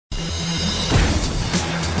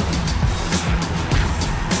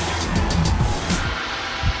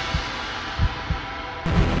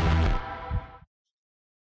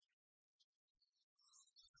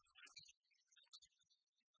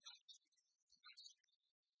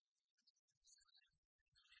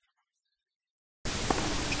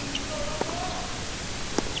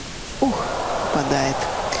попадает.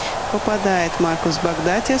 Попадает Маркус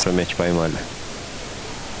Багдатис. Мяч поймали.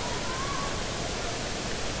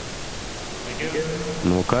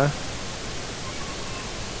 Ну-ка.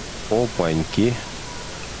 Опаньки.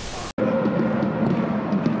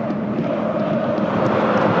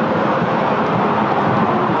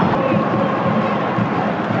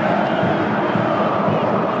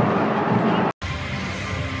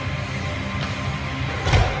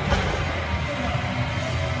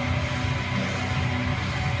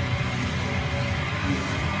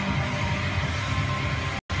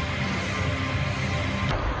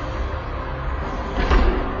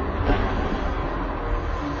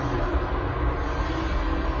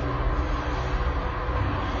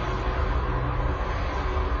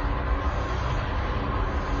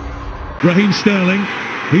 Raheem Sterling,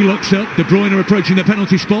 he looks up, De Bruyne approaching the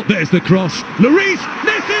penalty spot, there's the cross. Lloris,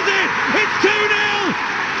 this is it! It's 2-0!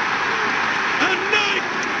 And night!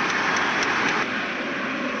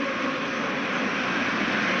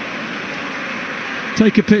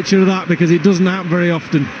 Take a picture of that because it doesn't happen very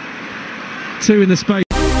often. Two in the space.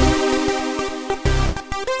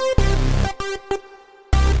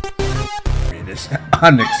 It is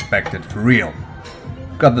unexpected, for real.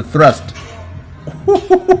 Got the thrust.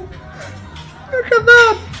 Look at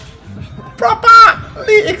that!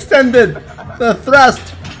 Properly extended! The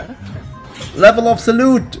thrust! Level of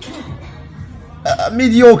salute!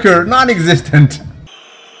 Mediocre, non-existent!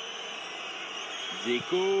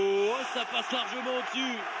 Dzeko, ça passe largement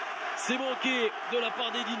au-dessus. C'est manqué de la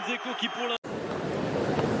part d'Edin Dzeko qui pour la...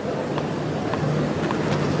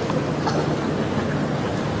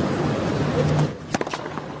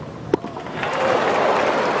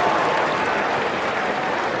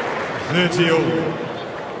 Je ne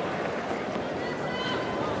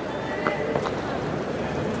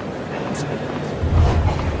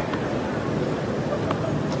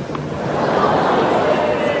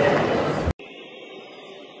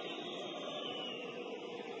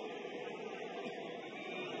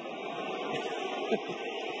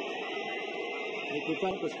peux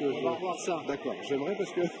pas parce que je vais revoir ça. D'accord, j'aimerais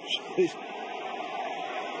parce que...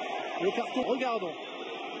 Le carton, regardons.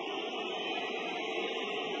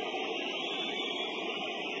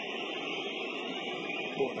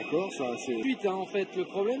 Bon, d'accord, ça c'est... Ensuite, hein, en fait, le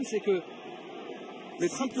problème c'est que... Les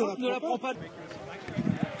Trump ne la prend pas.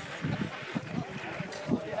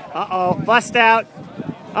 Uh-oh, bust out.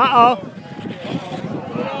 Uh-oh.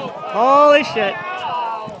 Holy shit.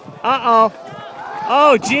 Uh-oh.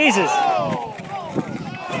 Oh, Jesus.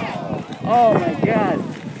 Oh, my God.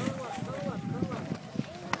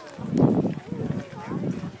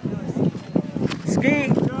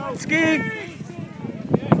 Ski. Ski.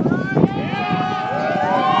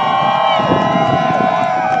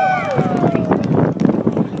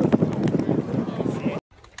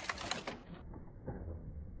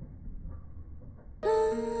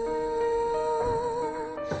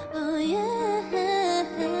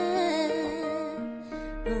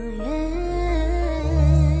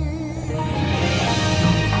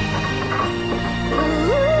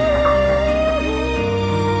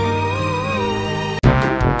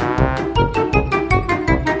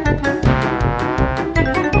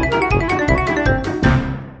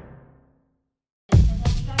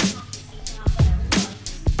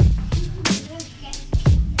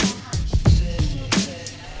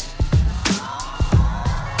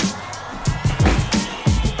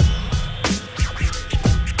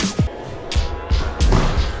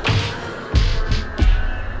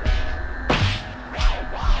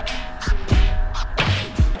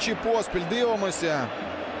 Поспіль, дивимося.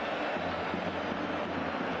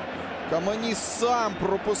 Камені сам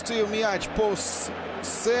пропустив м'яч повз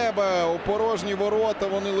себе. У порожні ворота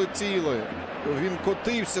вони летіли. Він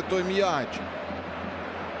котився, той м'яч.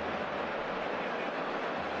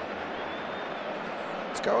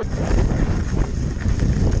 Цікаво.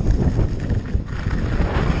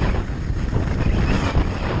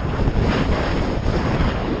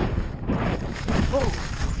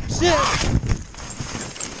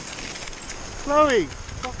 Chloe!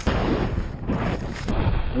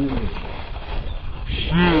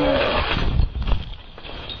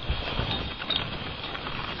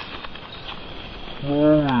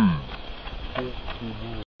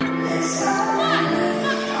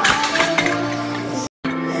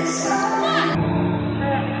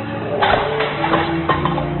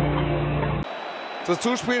 Das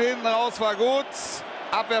Zuspiel hinten raus war gut.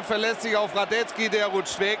 Abwehr verlässlich auf Radetzky, der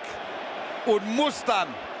rutscht weg und muss dann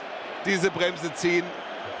diese Bremse ziehen.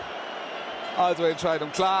 Also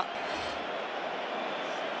Entscheidung klar.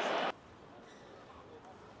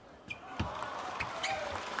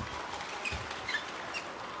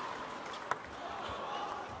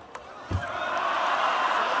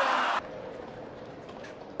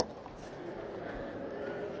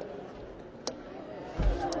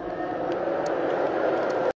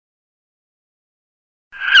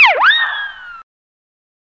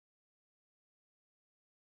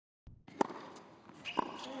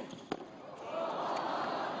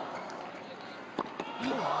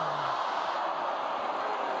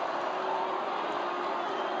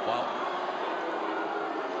 Well,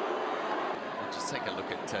 we'll just take a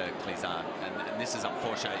look at Clizan, and this is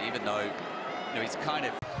unfortunate, even though he's kind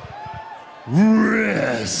of...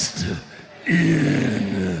 Rest in